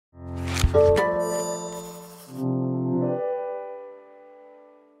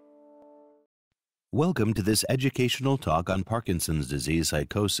Welcome to this educational talk on Parkinson's disease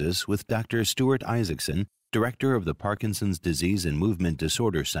psychosis with Dr. Stuart Isaacson, Director of the Parkinson's Disease and Movement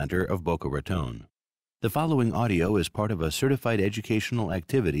Disorder Center of Boca Raton. The following audio is part of a certified educational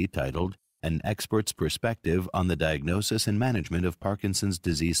activity titled An Expert's Perspective on the Diagnosis and Management of Parkinson's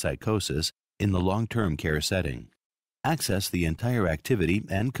Disease Psychosis in the Long-Term Care Setting. Access the entire activity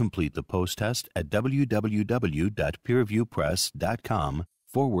and complete the post-test at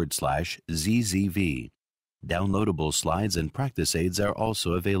www.peerviewpress.com/ZZV. Downloadable slides and practice aids are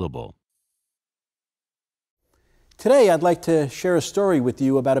also available. Today, I'd like to share a story with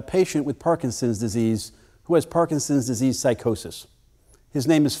you about a patient with Parkinson's disease who has Parkinson's disease psychosis. His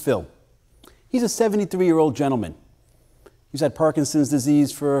name is Phil. He's a 73-year-old gentleman. He's had Parkinson's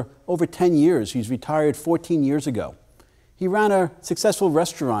disease for over 10 years. He's retired 14 years ago. He ran a successful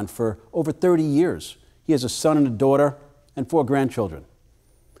restaurant for over 30 years. He has a son and a daughter and 4 grandchildren.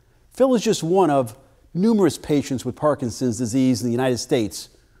 Phil is just one of numerous patients with Parkinson's disease in the United States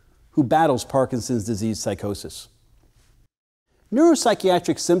who battles Parkinson's disease psychosis.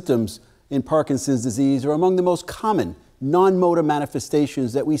 Neuropsychiatric symptoms in Parkinson's disease are among the most common non-motor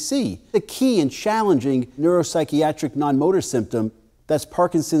manifestations that we see. The key and challenging neuropsychiatric non-motor symptom, that's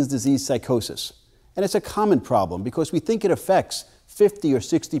Parkinson's disease psychosis. And it's a common problem because we think it affects 50 or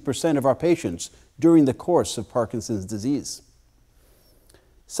 60% of our patients during the course of Parkinson's disease.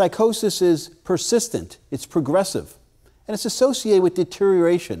 Psychosis is persistent, it's progressive, and it's associated with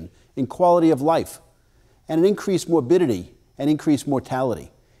deterioration in quality of life and an increased morbidity and increased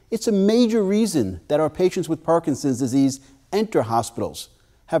mortality. It's a major reason that our patients with Parkinson's disease enter hospitals,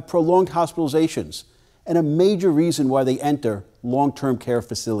 have prolonged hospitalizations, and a major reason why they enter long-term care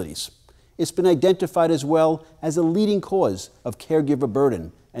facilities. It's been identified as well as a leading cause of caregiver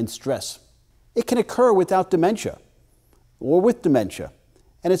burden and stress. It can occur without dementia or with dementia,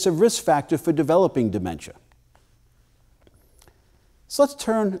 and it's a risk factor for developing dementia. So let's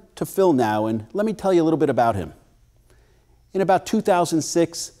turn to Phil now, and let me tell you a little bit about him. In about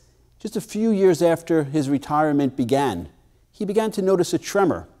 2006, just a few years after his retirement began, he began to notice a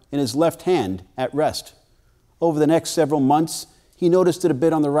tremor in his left hand at rest. Over the next several months, he noticed it a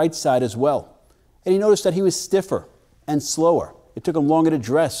bit on the right side as well. And he noticed that he was stiffer and slower. It took him longer to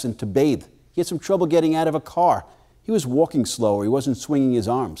dress and to bathe. He had some trouble getting out of a car. He was walking slower. He wasn't swinging his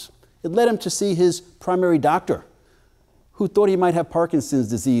arms. It led him to see his primary doctor, who thought he might have Parkinson's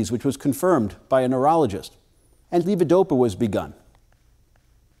disease, which was confirmed by a neurologist. And levodopa was begun.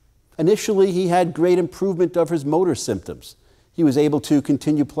 Initially, he had great improvement of his motor symptoms. He was able to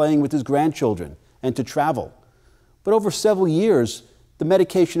continue playing with his grandchildren and to travel. But over several years, the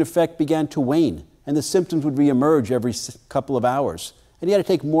medication effect began to wane, and the symptoms would reemerge every couple of hours. And he had to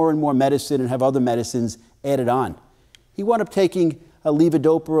take more and more medicine and have other medicines added on. He wound up taking a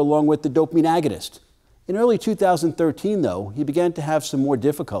levodopa along with the dopamine agonist. In early 2013, though, he began to have some more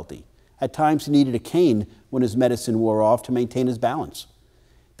difficulty. At times, he needed a cane when his medicine wore off to maintain his balance.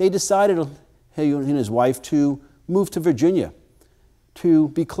 They decided, he and his wife, to move to Virginia to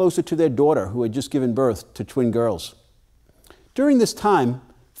be closer to their daughter, who had just given birth to twin girls. During this time,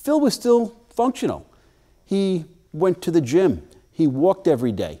 Phil was still functional. He went to the gym. He walked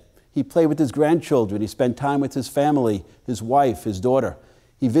every day. He played with his grandchildren. He spent time with his family, his wife, his daughter.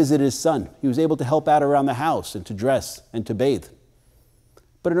 He visited his son. He was able to help out around the house and to dress and to bathe.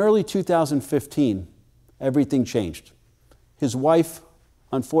 But in early 2015, everything changed. His wife,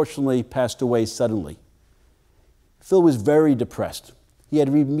 unfortunately, passed away suddenly. Phil was very depressed. He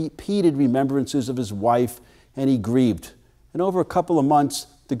had repeated remembrances of his wife, and he grieved. And over a couple of months,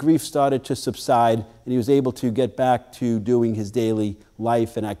 the grief started to subside, and he was able to get back to doing his daily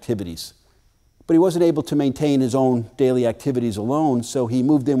life and activities. But he wasn't able to maintain his own daily activities alone, so he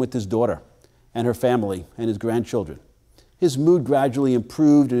moved in with his daughter and her family and his grandchildren. His mood gradually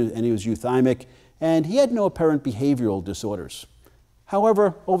improved, and he was euthymic, and he had no apparent behavioral disorders.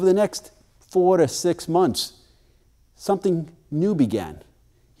 However, over the next 4 to 6 months, something new began.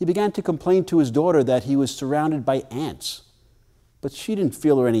 He began to complain to his daughter that he was surrounded by ants. But she didn't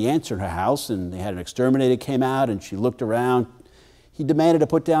feel there were any ants in her house, and they had an exterminator came out, and she looked around. He demanded to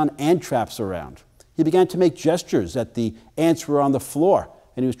put down ant traps around. He began to make gestures that the ants were on the floor,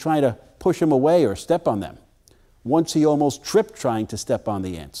 and he was trying to push them away or step on them. Once he almost tripped trying to step on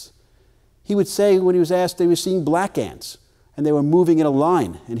the ants. He would say when he was asked they were seeing black ants, and they were moving in a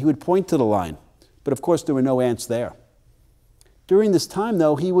line, and he would point to the line. But of course there were no ants there. During this time,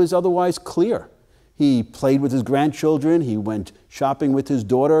 though, he was otherwise clear. He played with his grandchildren, he went shopping with his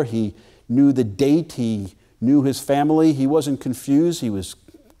daughter, he knew the date, he knew his family, he wasn't confused, he was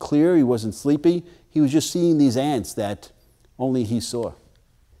clear, he wasn't sleepy. He was just seeing these ants that only he saw.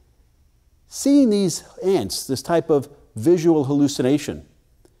 Seeing these ants, this type of visual hallucination,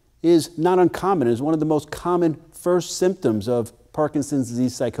 is not uncommon. It is one of the most common first symptoms of Parkinson's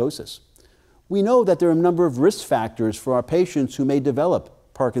disease psychosis. We know that there are a number of risk factors for our patients who may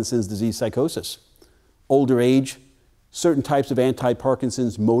develop Parkinson's disease psychosis. Older age, certain types of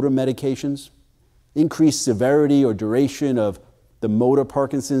anti-Parkinson's motor medications, increased severity or duration of the motor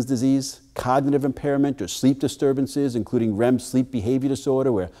Parkinson's disease, cognitive impairment or sleep disturbances, including REM sleep behavior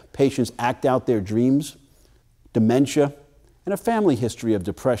disorder, where patients act out their dreams, dementia, and a family history of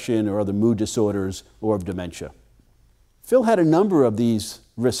depression or other mood disorders or of dementia. Phil had a number of these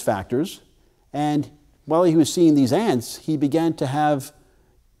risk factors, and while he was seeing these ants, he began to have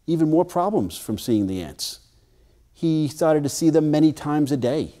even more problems from seeing the ants. He started to see them many times a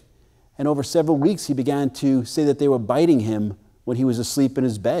day, and over several weeks he began to say that they were biting him when he was asleep in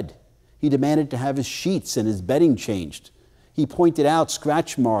his bed. He demanded to have his sheets and his bedding changed. He pointed out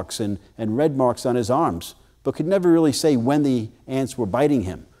scratch marks and red marks on his arms, but could never really say when the ants were biting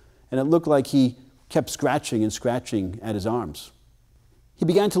him, and it looked like he kept scratching and scratching at his arms. He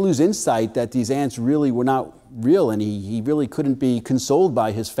began to lose insight that these ants really were not real, and he really couldn't be consoled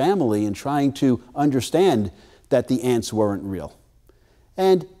by his family in trying to understand that the ants weren't real.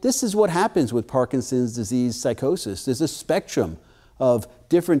 And this is what happens with Parkinson's disease psychosis. There's a spectrum of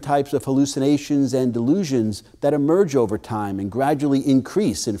different types of hallucinations and delusions that emerge over time and gradually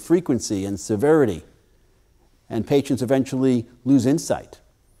increase in frequency and severity, and patients eventually lose insight.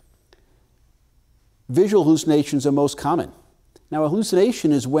 Visual hallucinations are most common. Now, a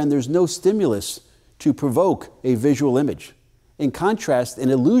hallucination is when there's no stimulus to provoke a visual image. In contrast, an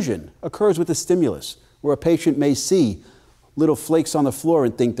illusion occurs with a stimulus, where a patient may see little flakes on the floor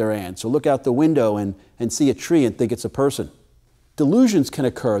and think they're ants, or look out the window and see a tree and think it's a person. Delusions can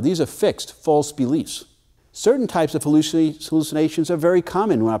occur. These are fixed, false beliefs. Certain types of hallucinations are very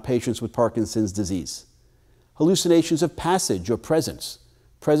common in our patients with Parkinson's disease. Hallucinations of passage or presence.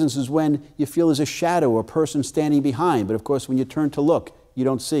 Presence is when you feel there's a shadow or a person standing behind, but of course when you turn to look, you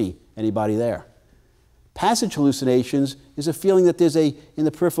don't see anybody there. Passage hallucinations is a feeling that there's in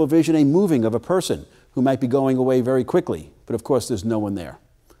the peripheral vision, a moving of a person who might be going away very quickly, but of course there's no one there.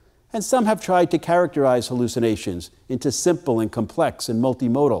 And some have tried to characterize hallucinations into simple and complex and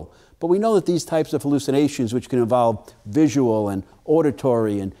multimodal, but we know that these types of hallucinations, which can involve visual and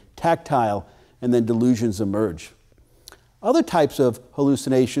auditory and tactile, and then delusions emerge. Other types of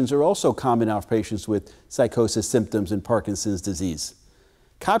hallucinations are also common in our patients with psychosis symptoms in Parkinson's disease.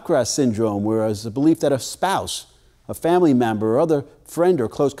 Capgras syndrome, whereas the belief that a spouse, a family member, or other friend or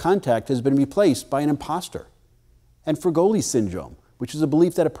close contact has been replaced by an imposter. And Fragoli syndrome, which is a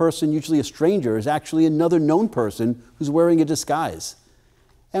belief that a person, usually a stranger, is actually another known person who's wearing a disguise.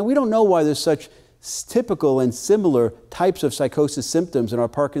 And we don't know why there's such typical and similar types of psychosis symptoms in our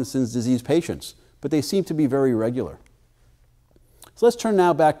Parkinson's disease patients, but they seem to be very regular. So let's turn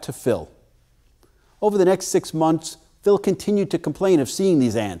now back to Phil. Over the next 6 months, Phil continued to complain of seeing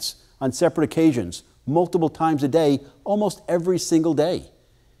these ants on separate occasions, multiple times a day, almost every single day.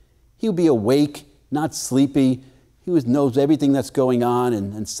 He would be awake, not sleepy. He knows everything that's going on,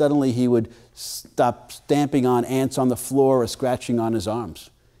 and suddenly he would stop stamping on ants on the floor or scratching on his arms.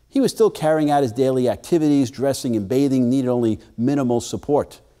 He was still carrying out his daily activities, dressing and bathing, needed only minimal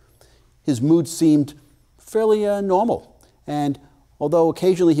support. His mood seemed fairly normal, and although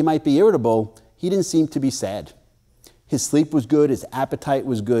occasionally he might be irritable, he didn't seem to be sad. His sleep was good, his appetite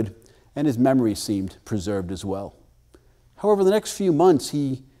was good, and his memory seemed preserved as well. However, the next few months,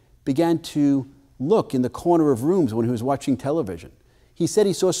 he began to look in the corner of rooms when he was watching television. He said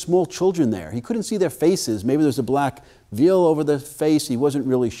he saw small children there. He couldn't see their faces. Maybe there's a black veil over the face. He wasn't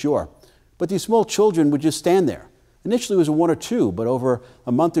really sure. But these small children would just stand there. Initially it was 1 or 2, but over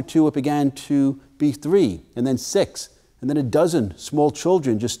a month or 2 it began to be 3, and then 6, and then a dozen small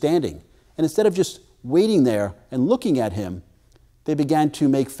children just standing. And instead of just waiting there and looking at him, they began to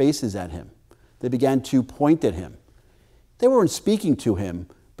make faces at him. They began to point at him. They weren't speaking to him,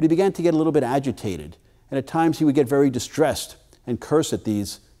 but he began to get a little bit agitated. And at times he would get very distressed and curse at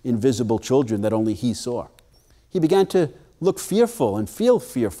these invisible children that only he saw. He began to look fearful and feel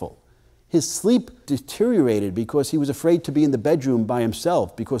fearful. His sleep deteriorated because he was afraid to be in the bedroom by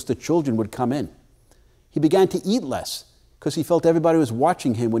himself because the children would come in. He began to eat less because he felt everybody was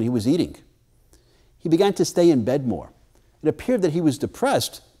watching him when he was eating. He began to stay in bed more. It appeared that he was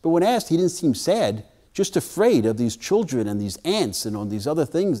depressed, but when asked, he didn't seem sad, just afraid of these children and these ants and all these other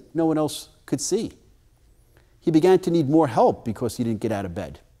things no one else could see. He began to need more help because he didn't get out of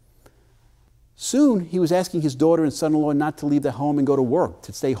bed. Soon, he was asking his daughter and son-in-law not to leave the home and go to work,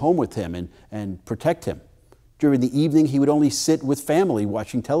 to stay home with him and protect him. During the evening, he would only sit with family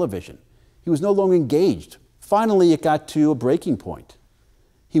watching television. He was no longer engaged. Finally, it got to a breaking point.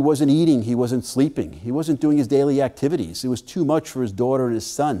 He wasn't eating, he wasn't sleeping, he wasn't doing his daily activities. It was too much for his daughter and his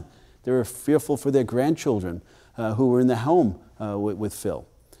son. They were fearful for their grandchildren who were in the home with Phil.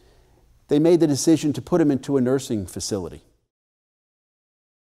 They made the decision to put him into a nursing facility.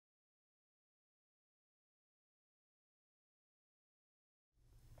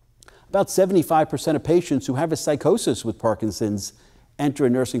 About 75% of patients who have a psychosis with Parkinson's enter a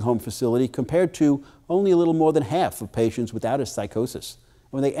nursing home facility, compared to only a little more than half of patients without a psychosis.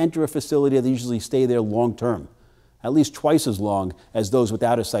 When they enter a facility, they usually stay there long term, at least twice as long as those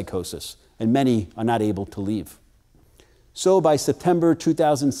without a psychosis, and many are not able to leave. So by September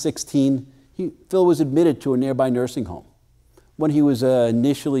 2016, Phil was admitted to a nearby nursing home. When he was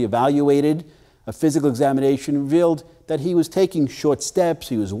initially evaluated, a physical examination revealed that he was taking short steps,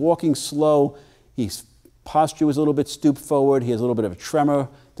 he was walking slow, his posture was a little bit stooped forward, he has a little bit of a tremor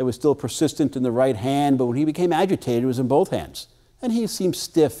that was still persistent in the right hand, but when he became agitated, it was in both hands. And he seemed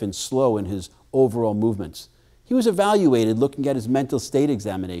stiff and slow in his overall movements. He was evaluated looking at his mental state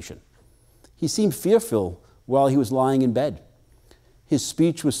examination. He seemed fearful while he was lying in bed. His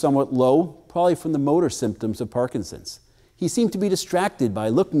speech was somewhat low, probably from the motor symptoms of Parkinson's. He seemed to be distracted by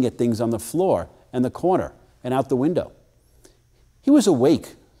looking at things on the floor and the corner and out the window. He was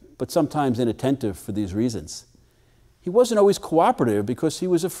awake, but sometimes inattentive for these reasons. He wasn't always cooperative because he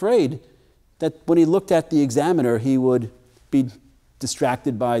was afraid that when he looked at the examiner, he would be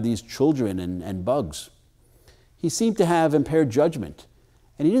distracted by these children and bugs. He seemed to have impaired judgment,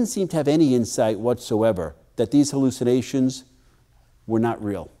 and he didn't seem to have any insight whatsoever that these hallucinations were not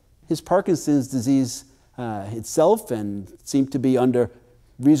real. His Parkinson's disease itself and seemed to be under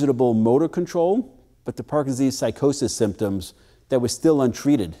reasonable motor control, but the Parkinson's psychosis symptoms that were still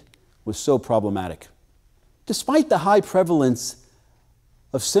untreated was so problematic. Despite the high prevalence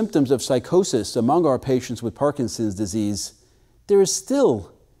of symptoms of psychosis among our patients with Parkinson's disease, there is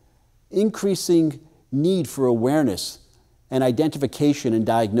still increasing need for awareness and identification and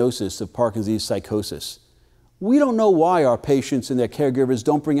diagnosis of Parkinson's psychosis. We don't know why our patients and their caregivers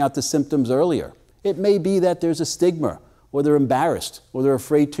don't bring out the symptoms earlier. It may be that there's a stigma, or they're embarrassed, or they're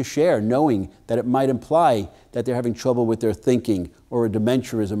afraid to share, knowing that it might imply that they're having trouble with their thinking, or a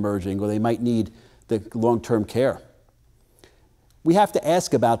dementia is emerging, or they might need the long-term care. We have to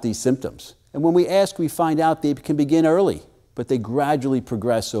ask about these symptoms. And when we ask, we find out they can begin early, but they gradually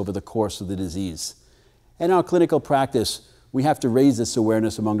progress over the course of the disease. In our clinical practice, we have to raise this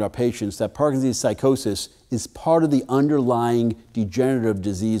awareness among our patients that Parkinson's psychosis is part of the underlying degenerative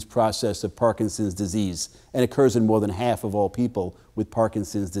disease process of Parkinson's disease and occurs in more than half of all people with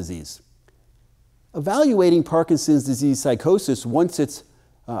Parkinson's disease. Evaluating Parkinson's disease psychosis once it's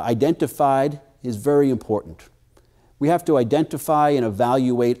identified is very important. We have to identify and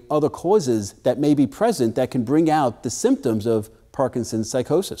evaluate other causes that may be present that can bring out the symptoms of Parkinson's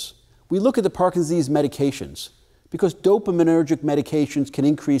psychosis. We look at the Parkinson's medications, because dopaminergic medications can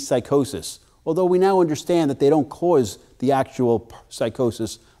increase psychosis, although we now understand that they don't cause the actual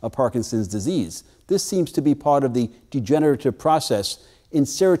psychosis of Parkinson's disease. This seems to be part of the degenerative process in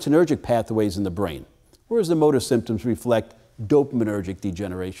serotonergic pathways in the brain, whereas the motor symptoms reflect dopaminergic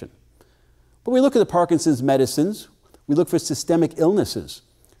degeneration. But we look at the Parkinson's medicines, we look for systemic illnesses,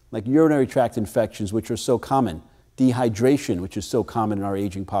 like urinary tract infections, which are so common, dehydration, which is so common in our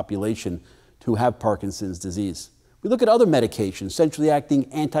aging population who have Parkinson's disease. We look at other medications, centrally acting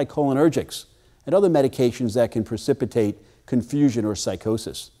anticholinergics, and other medications that can precipitate confusion or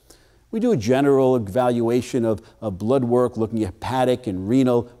psychosis. We do a general evaluation of blood work, looking at hepatic and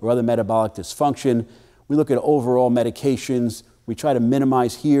renal or other metabolic dysfunction. We look at overall medications. We try to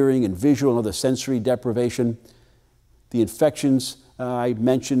minimize hearing and visual and other sensory deprivation. The infections I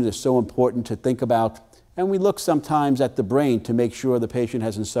mentioned are so important to think about. And we look sometimes at the brain to make sure the patient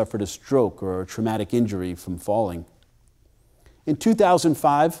hasn't suffered a stroke or a traumatic injury from falling. In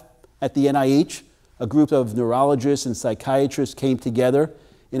 2005, at the NIH, a group of neurologists and psychiatrists came together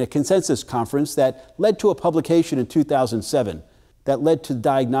in a consensus conference that led to a publication in 2007 that led to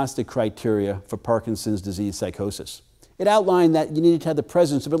diagnostic criteria for Parkinson's disease psychosis. It outlined that you needed to have the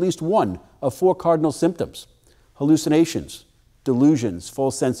presence of at least one of 4 cardinal symptoms: hallucinations, delusions,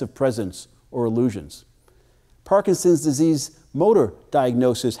 false sense of presence, or illusions. Parkinson's disease motor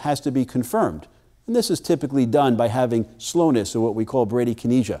diagnosis has to be confirmed, and this is typically done by having slowness, or what we call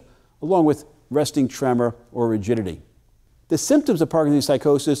bradykinesia, along with resting tremor or rigidity. The symptoms of Parkinson's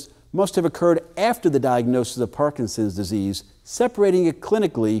psychosis must have occurred after the diagnosis of Parkinson's disease, separating it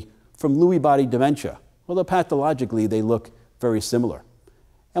clinically from Lewy body dementia, although pathologically they look very similar.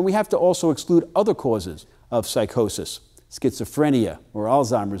 And we have to also exclude other causes of psychosis, schizophrenia or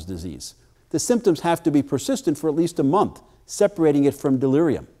Alzheimer's disease. The symptoms have to be persistent for at least a month, separating it from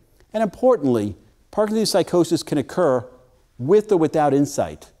delirium. And importantly, Parkinson's psychosis can occur with or without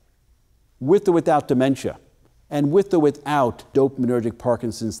insight, with or without dementia, and with or without dopaminergic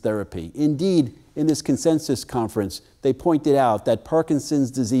Parkinson's therapy. Indeed, in this consensus conference, they pointed out that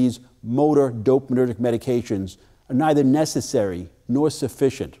Parkinson's disease motor dopaminergic medications are neither necessary nor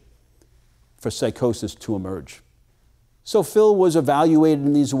sufficient for psychosis to emerge. So Phil was evaluated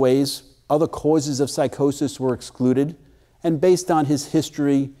in these ways. Other causes of psychosis were excluded, and based on his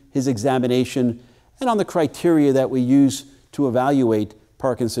history, his examination, and on the criteria that we use to evaluate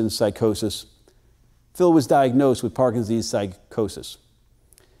Parkinson's psychosis, Phil was diagnosed with Parkinson's psychosis.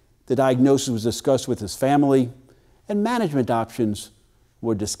 The diagnosis was discussed with his family, and management options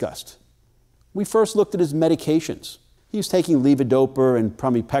were discussed. We first looked at his medications. He was taking levodopa and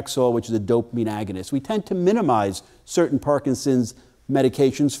pramipexole, which is a dopamine agonist. We tend to minimize certain Parkinson's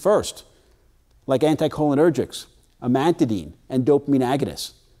medications first, like anticholinergics, amantadine, and dopamine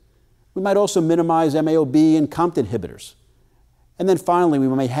agonists. We might also minimize MAO-B and COMT inhibitors. And then finally, we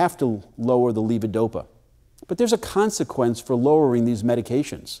may have to lower the levodopa. But there's a consequence for lowering these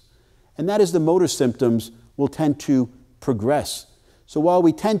medications, and that is the motor symptoms will tend to progress. So while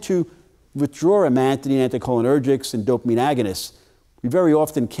we tend to withdraw amantadine, anticholinergics, and dopamine agonists, we very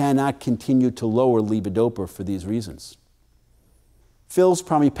often cannot continue to lower levodopa for these reasons. Phil's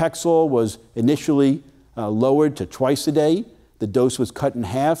pramipexole was initially lowered to twice a day. The dose was cut in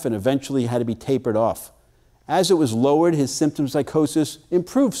half and eventually had to be tapered off. As it was lowered, his symptoms of psychosis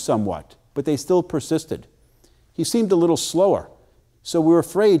improved somewhat, but they still persisted. He seemed a little slower, so we were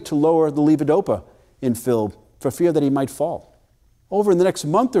afraid to lower the levodopa in Phil for fear that he might fall. Over the next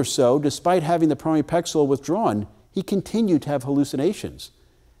month or so, despite having the pramipexole withdrawn, he continued to have hallucinations.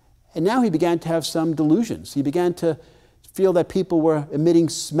 And now he began to have some delusions. He began to feel that people were emitting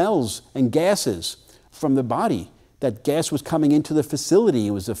smells and gases from the body, that gas was coming into the facility,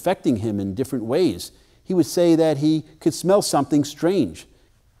 it was affecting him in different ways. He would say that he could smell something strange.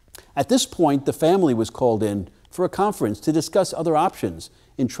 At this point, the family was called in for a conference to discuss other options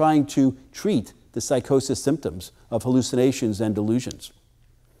in trying to treat the psychosis symptoms of hallucinations and delusions.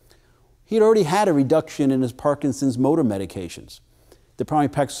 He had already had a reduction in his Parkinson's motor medications. The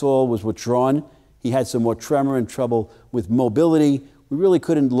pramipexole was withdrawn. He had some more tremor and trouble with mobility. We really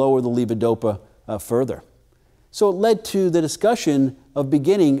couldn't lower the levodopa further. So it led to the discussion of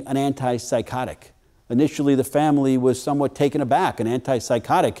beginning an antipsychotic. Initially, the family was somewhat taken aback. An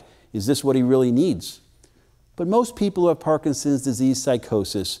antipsychotic, is this what he really needs? But most people who have Parkinson's disease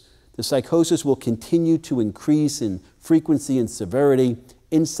psychosis, the psychosis will continue to increase in frequency and severity.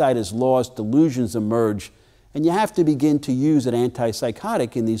 Insight is lost, delusions emerge, and you have to begin to use an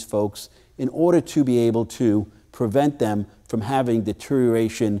antipsychotic in these folks in order to be able to prevent them from having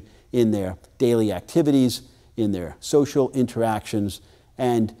deterioration in their daily activities, in their social interactions,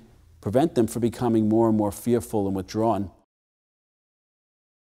 and prevent them from becoming more and more fearful and withdrawn.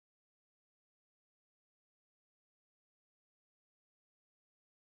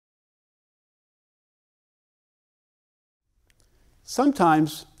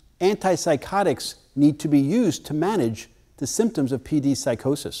 Sometimes antipsychotics need to be used to manage the symptoms of PD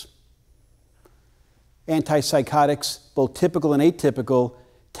psychosis. Antipsychotics, both typical and atypical,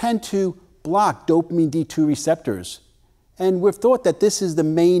 tend to block dopamine D2 receptors. And we've thought that this is the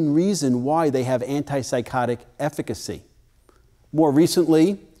main reason why they have antipsychotic efficacy. More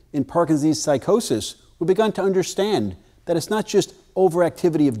recently, in Parkinson's psychosis, we've begun to understand that it's not just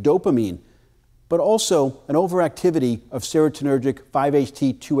overactivity of dopamine, but also an overactivity of serotonergic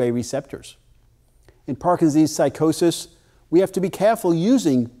 5-HT2A receptors. In Parkinson's psychosis, we have to be careful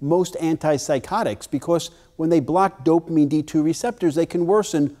using most antipsychotics because when they block dopamine D2 receptors, they can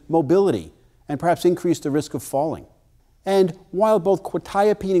worsen mobility and perhaps increase the risk of falling. And while both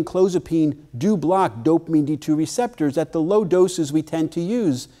quetiapine and clozapine do block dopamine D2 receptors at the low doses we tend to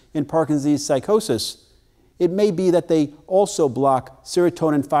use in Parkinson's psychosis, it may be that they also block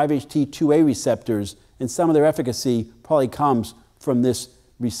serotonin 5-HT2A receptors, and some of their efficacy probably comes from this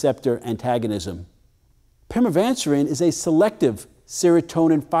receptor antagonism. Pimavanserin is a selective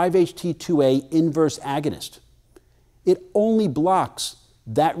serotonin 5-HT2A inverse agonist. It only blocks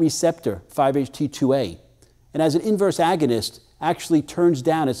that receptor, 5-HT2A, and as an inverse agonist, actually turns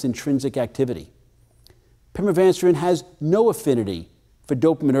down its intrinsic activity. Pimavanserin has no affinity for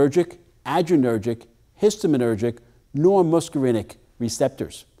dopaminergic, adrenergic, histaminergic, nor muscarinic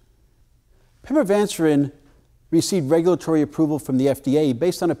receptors. Pimavanserin received regulatory approval from the FDA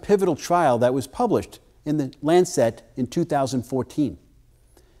based on a pivotal trial that was published in the Lancet in 2014.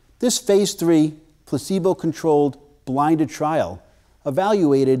 This phase 3 placebo-controlled blinded trial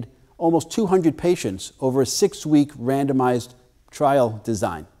evaluated almost 200 patients over a 6-week randomized trial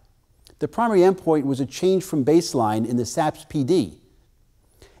design. The primary endpoint was a change from baseline in the SAPS-PD.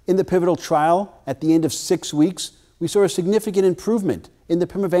 In the pivotal trial, at the end of 6 weeks, we saw a significant improvement in the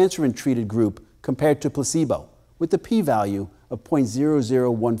pimavanserin-treated group compared to placebo, with a p-value of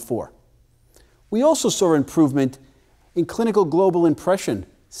 0.0014. We also saw improvement in clinical global impression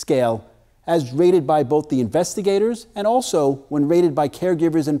scale as rated by both the investigators and also when rated by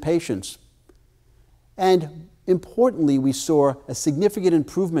caregivers and patients. And importantly, we saw a significant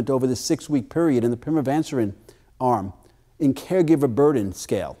improvement over the 6-week period in the pimavanserin arm in caregiver burden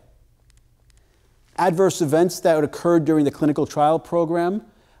scale. Adverse events that occurred during the clinical trial program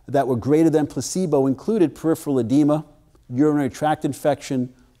that were greater than placebo included peripheral edema, urinary tract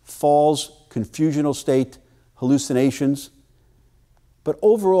infection, falls, confusional state, hallucinations. But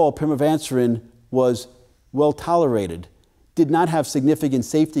overall, pimavanserin was well tolerated, did not have significant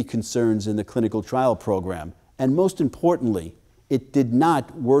safety concerns in the clinical trial program, and most importantly, it did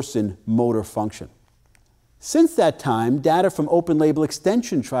not worsen motor function. Since that time, data from open-label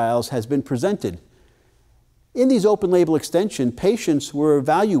extension trials has been presented. In these open-label extension, patients were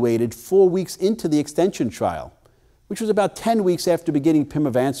evaluated 4 weeks into the extension trial, which was about 10 weeks after beginning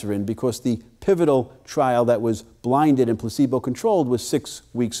pimavanserin because the pivotal trial that was blinded and placebo-controlled was 6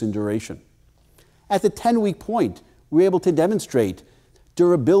 weeks in duration. At the 10-week point, we were able to demonstrate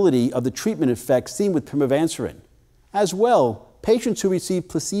durability of the treatment effect seen with pimavanserin. As well, patients who received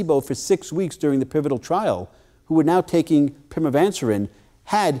placebo for 6 weeks during the pivotal trial, who were now taking pimavanserin,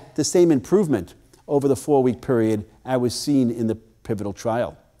 had the same improvement over the 4-week period as was seen in the pivotal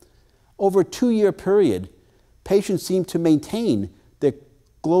trial. Over a 2-year period, patients seemed to maintain the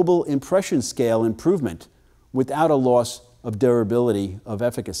global impression scale improvement without a loss of durability of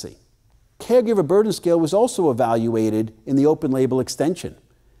efficacy. Caregiver burden scale was also evaluated in the open label extension.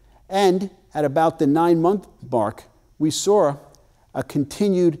 And at about the 9-month mark, we saw a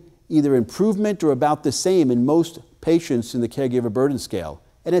continued either improvement or about the same in most patients in the caregiver burden scale.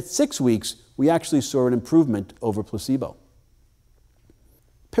 And at 6 weeks, we actually saw an improvement over placebo.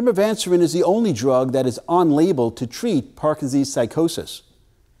 Pimavanserin is the only drug that is on label to treat Parkinson's disease psychosis.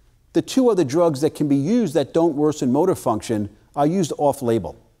 The 2 other drugs that can be used that don't worsen motor function are used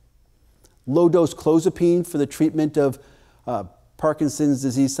off-label. Low-dose clozapine for the treatment of Parkinson's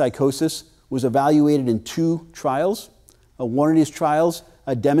disease psychosis was evaluated in 2 trials. One of these trials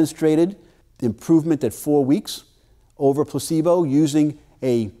demonstrated improvement at 4 weeks over placebo using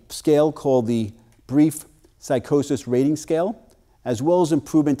a scale called the Brief Psychosis Rating Scale, as well as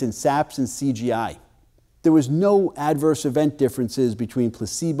improvement in SAPS and CGI. There was no adverse event differences between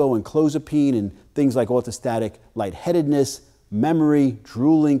placebo and clozapine in things like orthostatic lightheadedness, memory,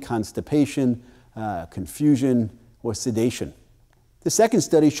 drooling, constipation, confusion, or sedation. The second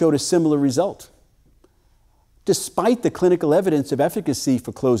study showed a similar result. Despite the clinical evidence of efficacy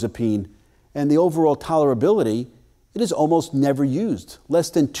for clozapine and the overall tolerability, it is almost never used. Less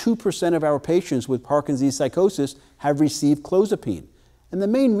than 2% of our patients with Parkinson's disease psychosis have received clozapine. And the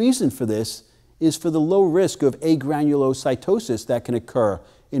main reason for this is for the low risk of agranulocytosis that can occur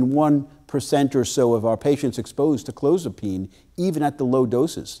in 1% or so of our patients exposed to clozapine, even at the low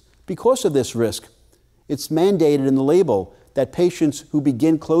doses. Because of this risk, it's mandated in the label that patients who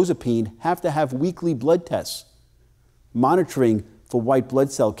begin clozapine have to have weekly blood tests, monitoring for white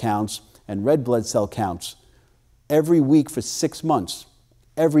blood cell counts and red blood cell counts every week for 6 months,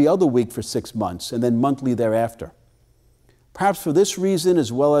 every other week for 6 months, and then monthly thereafter. Perhaps for this reason,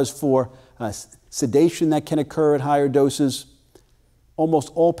 as well as for sedation that can occur at higher doses,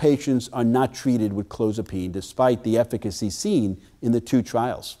 almost all patients are not treated with clozapine despite the efficacy seen in the 2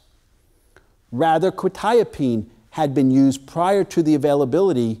 trials. Rather, quetiapine had been used prior to the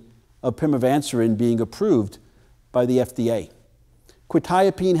availability of pimavanserin being approved by the FDA.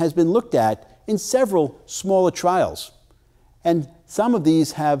 Quetiapine has been looked at in several smaller trials, and some of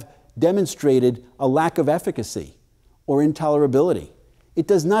these have demonstrated a lack of efficacy or intolerability. It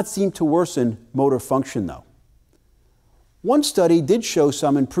does not seem to worsen motor function, though. One study did show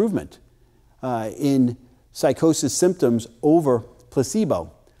some improvement in psychosis symptoms over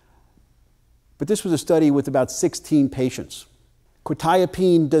placebo, but this was a study with about 16 patients.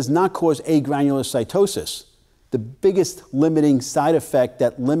 Quetiapine does not cause agranulocytosis. The biggest limiting side effect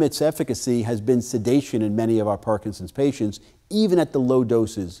that limits efficacy has been sedation in many of our Parkinson's patients, even at the low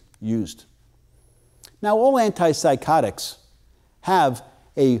doses used. Now, all antipsychotics have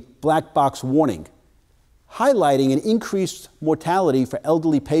a black box warning. highlighting an increased mortality for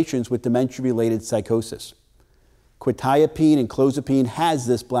elderly patients with dementia-related psychosis. Quetiapine and clozapine has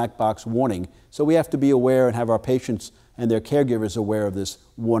this black box warning, so we have to be aware and have our patients and their caregivers aware of this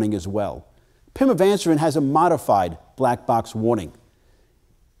warning as well. Pimavanserin has a modified black box warning.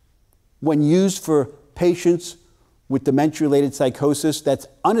 When used for patients with dementia-related psychosis that's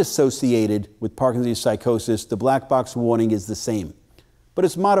unassociated with Parkinson's psychosis, the black box warning is the same. But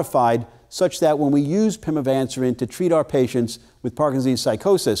it's modified such that when we use pimavanserin to treat our patients with Parkinson's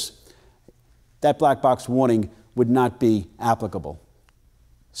psychosis, that black box warning would not be applicable.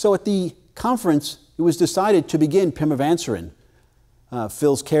 So at the conference, it was decided to begin pimavanserin.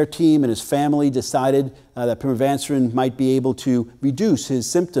 Phil's care team and his family decided that pimavanserin might be able to reduce his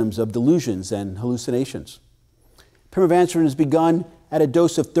symptoms of delusions and hallucinations. Pimavanserin is begun at a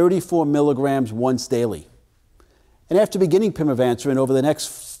dose of 34 milligrams once daily. And after beginning pimavanserin, over the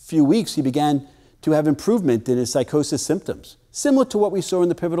next few weeks, he began to have improvement in his psychosis symptoms, similar to what we saw in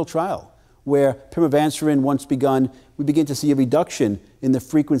the pivotal trial, where pimavanserin, once begun, we begin to see a reduction in the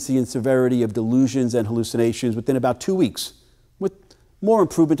frequency and severity of delusions and hallucinations within about 2 weeks, with more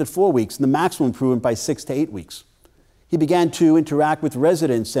improvement at 4 weeks, and the maximum improvement by 6 to 8 weeks. He began to interact with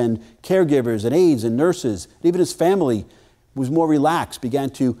residents and caregivers and aides and nurses. Even his family was more relaxed, began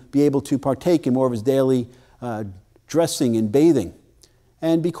to be able to partake in more of his daily dressing and bathing.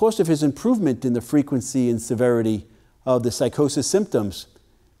 And because of his improvement in the frequency and severity of the psychosis symptoms,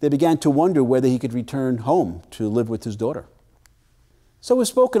 they began to wonder whether he could return home to live with his daughter. So we've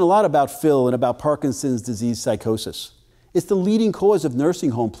spoken a lot about Phil and about Parkinson's disease psychosis. It's the leading cause of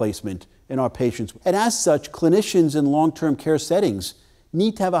nursing home placement in our patients. And as such, clinicians in long-term care settings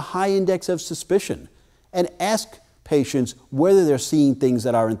need to have a high index of suspicion and ask patients whether they're seeing things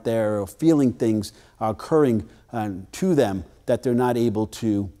that aren't there or feeling things are occurring to them that they're not able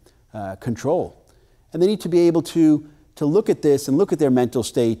to control. And they need to be able to look at this and look at their mental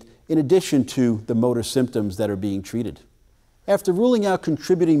state in addition to the motor symptoms that are being treated. After ruling out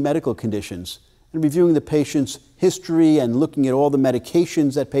contributing medical conditions and reviewing the patient's history and looking at all the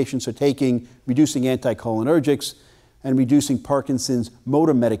medications that patients are taking, reducing anticholinergics and reducing Parkinson's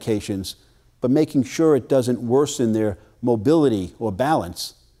motor medications, but making sure it doesn't worsen their mobility or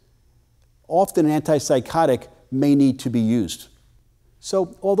balance, often an antipsychotic may need to be used.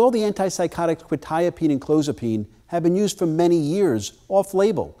 So although the antipsychotics quetiapine and clozapine have been used for many years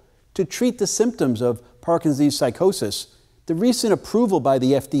off-label to treat the symptoms of Parkinson's psychosis, the recent approval by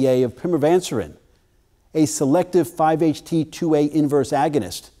the FDA of pimavanserin, a selective 5-HT2A inverse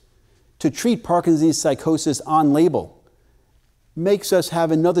agonist, to treat Parkinson's psychosis on label, makes us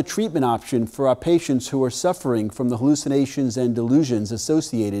have another treatment option for our patients who are suffering from the hallucinations and delusions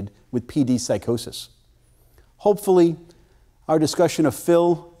associated with PD psychosis. Hopefully, our discussion of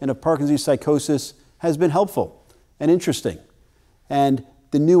Phil and of Parkinson's psychosis has been helpful and interesting, and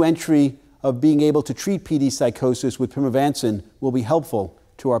the new entry of being able to treat PD psychosis with pimavanserin will be helpful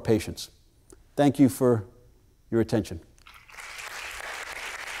to our patients. Thank you for your attention.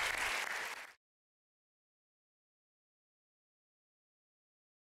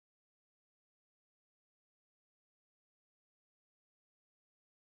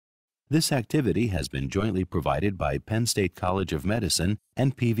 This activity has been jointly provided by Penn State College of Medicine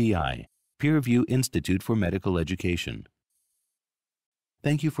and PVI, Peerview Institute for Medical Education.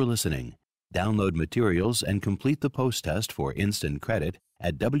 Thank you for listening. Download materials and complete the post-test for instant credit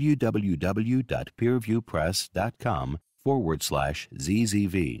at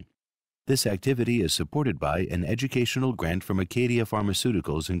www.peerviewpress.com/ZZV. This activity is supported by an educational grant from Acadia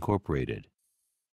Pharmaceuticals, Incorporated.